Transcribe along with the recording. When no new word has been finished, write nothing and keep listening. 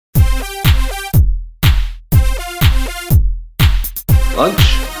Lunch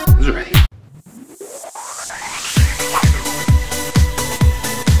is ready.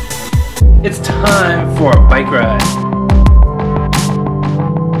 It's time for a bike ride.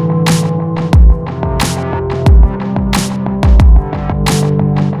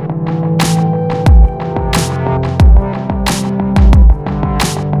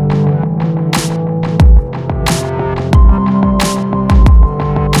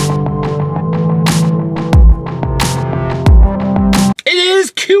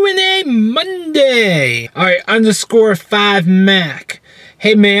 Monday. Alright, _5Mac.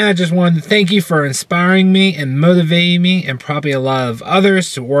 Hey man, I just wanted to thank you for inspiring me and motivating me and probably a lot of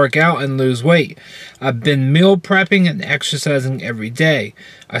others to work out and lose weight. I've been meal prepping and exercising every day.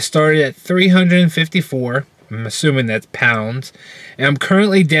 I started at 354, I'm assuming that's pounds, and I'm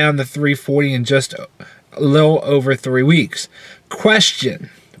currently down to 340 in just a little over 3 weeks.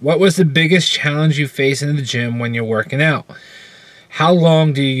 Question: what was the biggest challenge you face in the gym when you're working out? How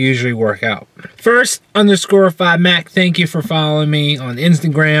long do you usually work out? First, _5Mac, thank you for following me on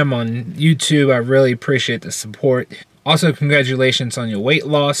Instagram, on YouTube. I really appreciate the support. Also, congratulations on your weight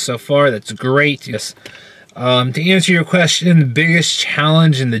loss so far. That's great. Yes. To answer your question, the biggest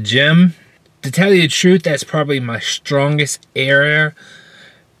challenge in the gym, to tell you the truth, that's probably my strongest area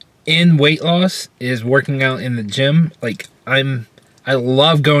in weight loss, is working out in the gym. Like, I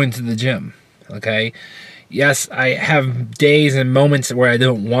love going to the gym, okay? Yes, I have days and moments where I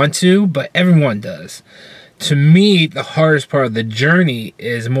don't want to, but everyone does. To me, the hardest part of the journey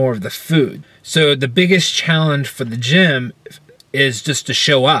is more of the food. So the biggest challenge for the gym is just to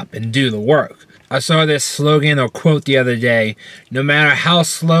show up and do the work. I saw this slogan or quote the other day: no matter how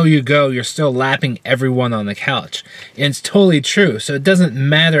slow you go, you're still lapping everyone on the couch. And it's totally true. So it doesn't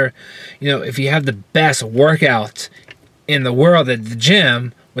matter, if you have the best workout in the world at the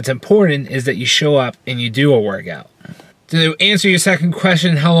gym. What's important is that you show up and you do a workout. To answer your second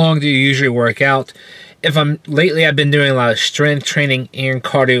question, how long do you usually work out? Lately I've been doing a lot of strength training and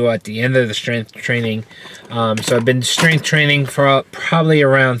cardio at the end of the strength training. So I've been strength training for probably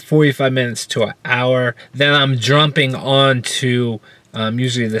around 45 minutes to an hour. Then I'm jumping on to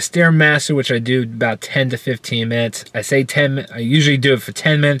usually the Stairmaster, which I do about 10 to 15 minutes. I say 10, I usually do it for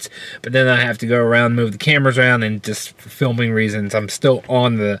 10 minutes, but then I have to go around, move the cameras around, and just for filming reasons, I'm still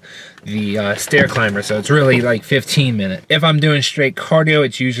on the stair climber, so it's really like 15 minutes. If I'm doing straight cardio,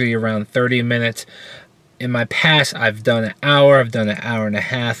 it's usually around 30 minutes. In my past, I've done an hour, I've done an hour and a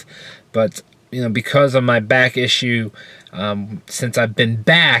half, but because of my back issue, since I've been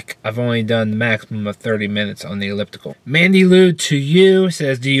back, I've only done the maximum of 30 minutes on the elliptical. Mandy Lou to you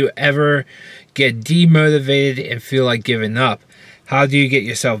says, do you ever get demotivated and feel like giving up? How do you get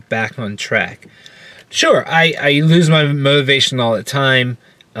yourself back on track? Sure, I lose my motivation all the time,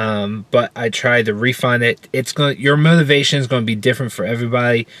 but I try to refine it. Your motivation is going to be different for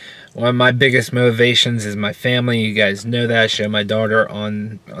everybody. One of my biggest motivations is my family. You guys know that. I show my daughter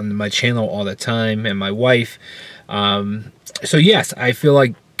on my channel all the time, and my wife. So yes, I feel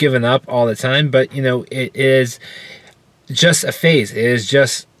like giving up all the time, but it is just a phase. It is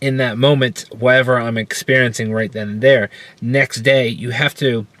just in that moment, whatever I'm experiencing right then and there. Next day, you have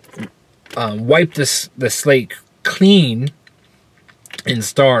to wipe the slate clean and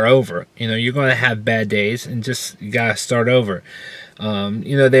start over. You're going to have bad days, and you gotta start over.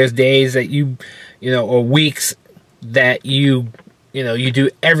 There's days that or weeks that you do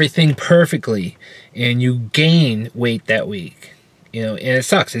everything perfectly and you gain weight that week, and it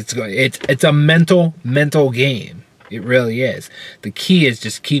sucks. It's a mental game. It really is. The key is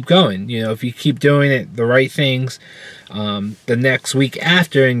just keep going. If you keep doing it, the right things, the next week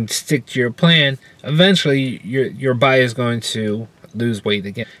after, and stick to your plan, eventually your body is going to lose weight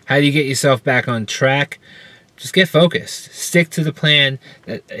again. How do you get yourself back on track? Just get focused. Stick to the plan.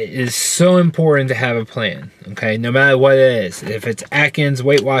 It is so important to have a plan, okay? No matter what it is. If it's Atkins,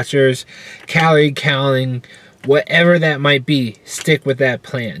 Weight Watchers, calorie counting, whatever that might be, stick with that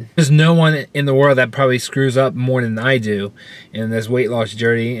plan. There's no one in the world that probably screws up more than I do in this weight loss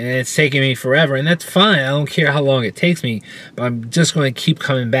journey, and it's taking me forever, and that's fine. I don't care how long it takes me, but I'm just going to keep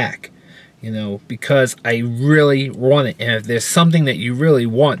coming back. Because I really want it. And if there's something that you really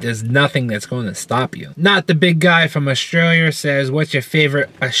want, there's nothing that's going to stop you. Not the big guy from Australia says, what's your favorite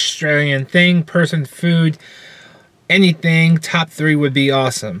Australian thing, person, food, anything? Top 3 would be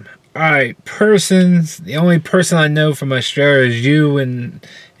awesome. Alright, persons. The only person I know from Australia is you and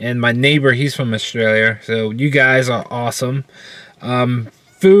my neighbor. He's from Australia. So you guys are awesome.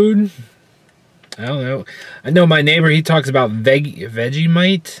 Food. I don't know. I know my neighbor, he talks about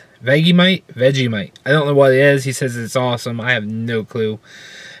Vegemite. I don't know what it is. He says it's awesome. I have no clue.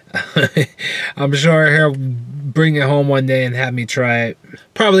 I'm sure he'll bring it home one day and have me try it.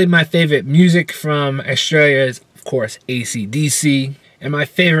 Probably my favorite music from Australia is, of course, AC/DC. And my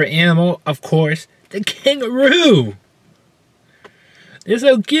favorite animal, of course, the kangaroo. They're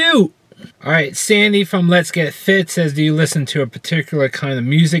so cute. Alright, Sandy from Let's Get Fit says, do you listen to a particular kind of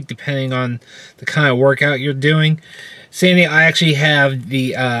music depending on the kind of workout you're doing? Sandy, I actually have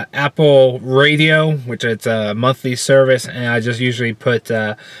the Apple Radio, which it's a monthly service, and I just usually put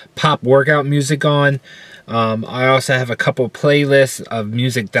pop workout music on. I also have a couple playlists of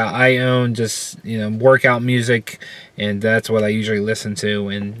music that I own, just, you know, workout music, and that's what I usually listen to.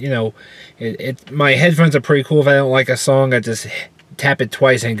 And, you know, my headphones are pretty cool. If I don't like a song, I just tap it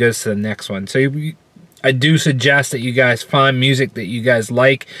twice and it goes to the next one. So I do suggest that you guys find music that you guys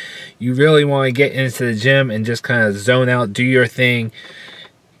like. You really want to get into the gym and just kind of zone out, do your thing,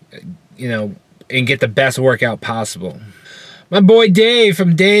 you know, and get the best workout possible. My boy Dave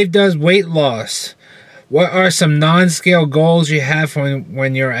from Dave Does Weight Loss. What are some non-scale goals you have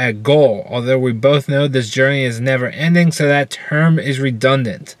when you're at goal? Although we both know this journey is never ending, so that term is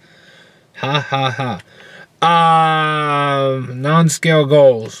redundant. Ha ha ha. Non-scale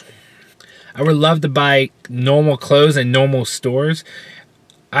goals. I would love to buy normal clothes in normal stores.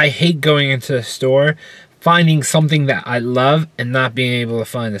 I hate going into a store, finding something that I love and not being able to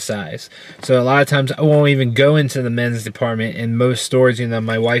find a size. So a lot of times I won't even go into the men's department in most stores. You know,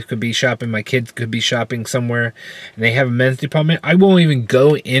 my wife could be shopping, my kids could be shopping somewhere, and they have a men's department. I won't even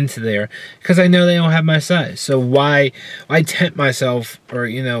go into there because I know they don't have my size. So why tempt myself, or,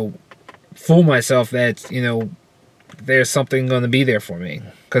 you know, fool myself that, you know, there's something going to be there for me,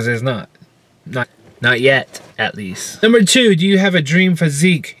 because there's not yet, at least. Number 2, do you have a dream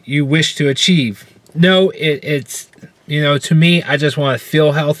physique you wish to achieve? No, it's, you know, to me, I just want to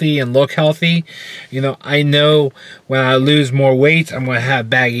feel healthy and look healthy. You know, I know when I lose more weight, I'm going to have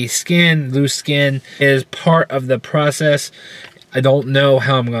baggy skin. Loose skin is part of the process. I don't know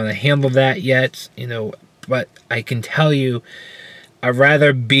how I'm going to handle that yet, you know, but I can tell you, I'd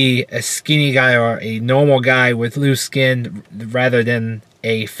rather be a skinny guy or a normal guy with loose skin rather than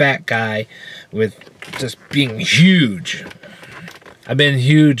a fat guy with just being huge. I've been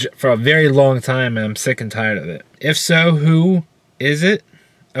huge for a very long time and I'm sick and tired of it. If so, who is it?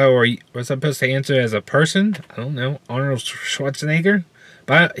 Oh, or was I supposed to answer as a person? I don't know. Arnold Schwarzenegger?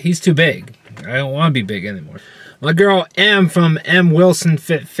 But he's too big. I don't want to be big anymore. My girl M from M Wilson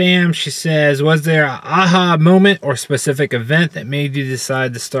Fit Fam, she says, was there an aha moment or specific event that made you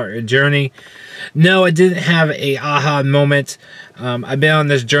decide to start your journey? No, I didn't have a aha moment. I've been on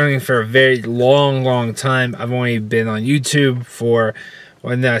this journey for a very long time. I've only been on YouTube for,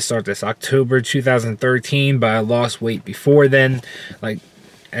 when did I start this? October 2013, but I lost weight before then. Like,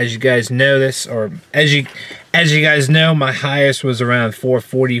 as you guys know this, or as you guys know, my highest was around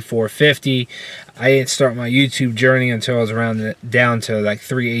 440, 450. I didn't start my YouTube journey until I was around down to like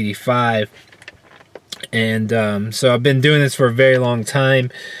 385. And so I've been doing this for a very long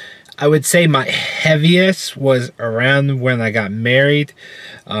time. I would say my heaviest was around when I got married.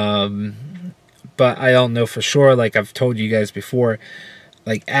 But I don't know for sure. Like I've told you guys before,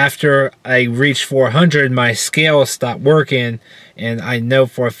 like after I reached 400, my scale stopped working, and I know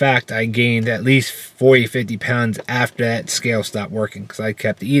for a fact I gained at least 40, 50 pounds after that scale stopped working, because I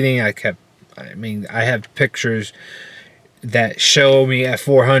kept eating. I mean, I have pictures that show me at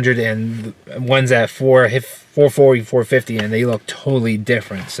 400 and ones at 440, 450, and they look totally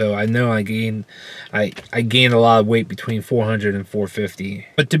different. So I know I gained a lot of weight between 400 and 450.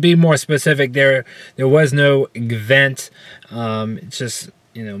 But to be more specific, there was no event. It's just,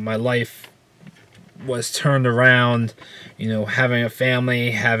 you know, my life was turned around, you know, having a family,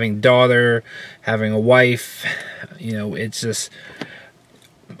 having a daughter, having a wife. You know, it's just,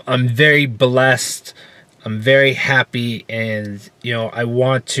 I'm very blessed. I'm very happy, and, you know, I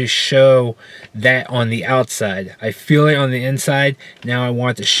want to show that on the outside. I feel it on the inside. Now I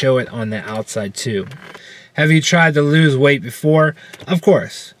want to show it on the outside too. Have you tried to lose weight before? Of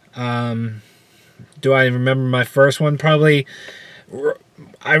course. Do I remember my first one? Probably.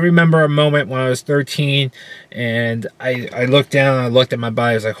 I remember a moment when I was 13, and I looked down and I looked at my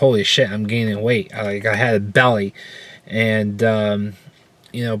body. I was like, holy shit, I'm gaining weight. I had a belly. And,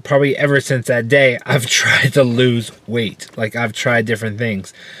 you know, probably ever since that day, I've tried to lose weight. Like, I've tried different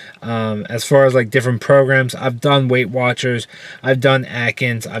things. As far as, like, different programs, I've done Weight Watchers. I've done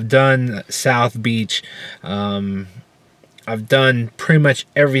Atkins. I've done South Beach. I've done pretty much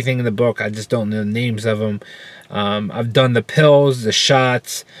everything in the book. I just don't know the names of them. I've done the pills, the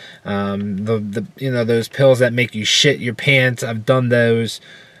shots, the you know, those pills that make you shit your pants. I've done those.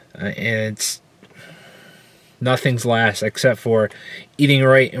 And Nothing's last except for eating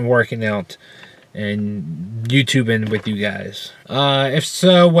right and working out and YouTubing with you guys. If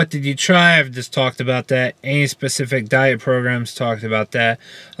so, what did you try? I've just talked about that. Any specific diet programs? Talked about that.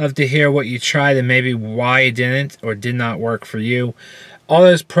 I'd love to hear what you tried and maybe why it didn't or did not work for you. All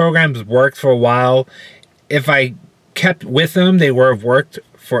those programs worked for a while. If I kept with them, they would have worked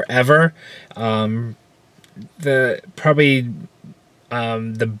forever. The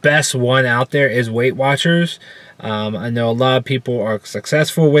best one out there is Weight Watchers. I know a lot of people are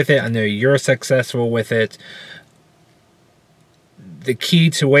successful with it. I know you're successful with it. The key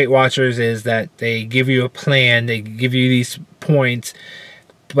to Weight Watchers is that they give you a plan. They give you these points.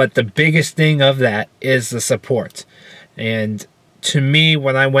 But the biggest thing of that is the support. And to me,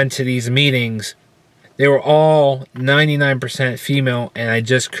 when I went to these meetings, they were all 99% female, and I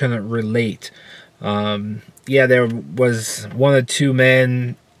just couldn't relate. Yeah, there was one or two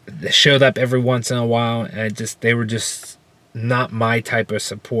men that showed up every once in a while, and they were just not my type of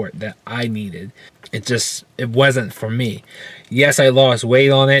support that I needed. It wasn't for me. Yes, I lost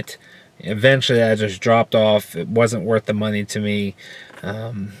weight on it. Eventually, I just dropped off. It wasn't worth the money to me.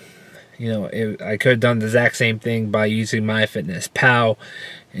 You know, I could have done the exact same thing by using MyFitnessPal,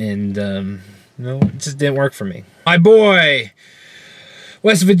 and no, it just didn't work for me. My boy,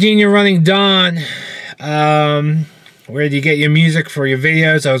 West Virginia Running Don. Where do you get your music for your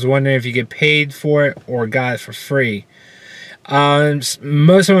videos? I was wondering if you get paid for it or got it for free. Most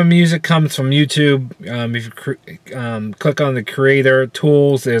of my music comes from YouTube. If you click on the creator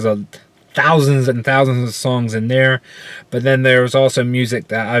tools, there's thousands and thousands of songs in there. But then there's also music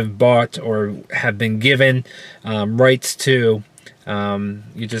that I've bought or have been given rights to.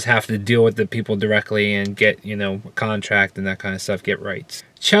 You just have to deal with the people directly and get, you know, a contract and that kind of stuff, get rights.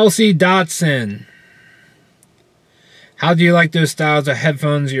 Chelsea Dotson. How do you like those styles of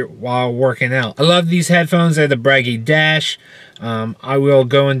headphones while working out? I love these headphones. They're the Braggy Dash. I will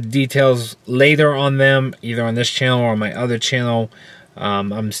go into details later on them, either on this channel or on my other channel.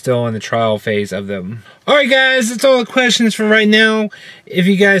 I'm still in the trial phase of them. Alright guys, that's all the questions for right now. If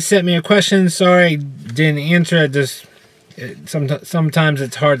you guys sent me a question, sorry I didn't answer it. Sometimes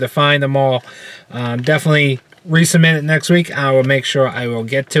it's hard to find them all. Definitely resubmit it next week. I will make sure I will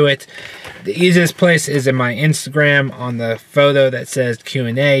get to it. The easiest place is in my Instagram on the photo that says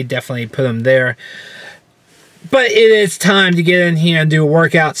Q&A. Definitely put them there. But it is time to get in here and do a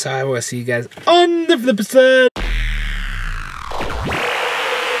workout, so I will see you guys on the flip side.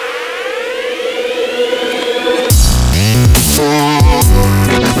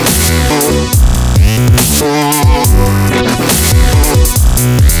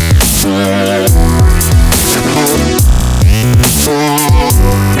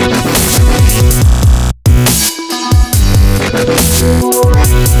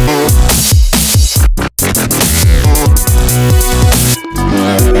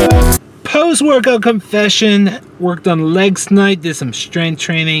 Post-workout confession. Worked on legs tonight, did some strength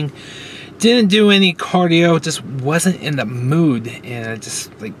training, didn't do any cardio, just wasn't in the mood. And I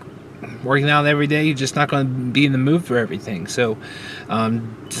just, like, working out every day, you're just not going to be in the mood for everything. So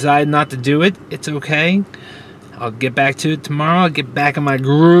decided not to do it. It's okay, I'll get back to it tomorrow. I'll get back in my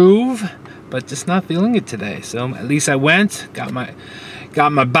groove, but just not feeling it today. So at least I went, got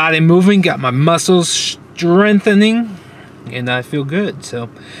my body moving, got my muscles strengthening, and I feel good. So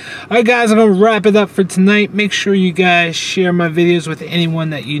alright guys, I'm gonna wrap it up for tonight. Make sure you guys share my videos with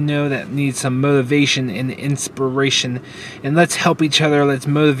anyone that you know that needs some motivation and inspiration, and let's help each other, let's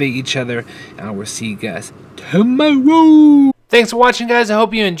motivate each other, and I will see you guys tomorrow. Thanks for watching guys. I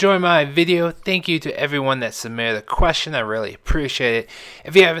hope you enjoyed my video. Thank you to everyone that submitted a question. I really appreciate it.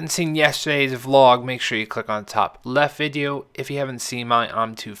 If you haven't seen yesterday's vlog, make sure you click on the top left video. If you haven't seen my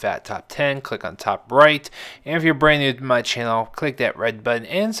I'm Too Fat top 10, click on top right. And if you're brand new to my channel, click that red button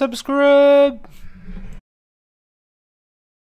and subscribe.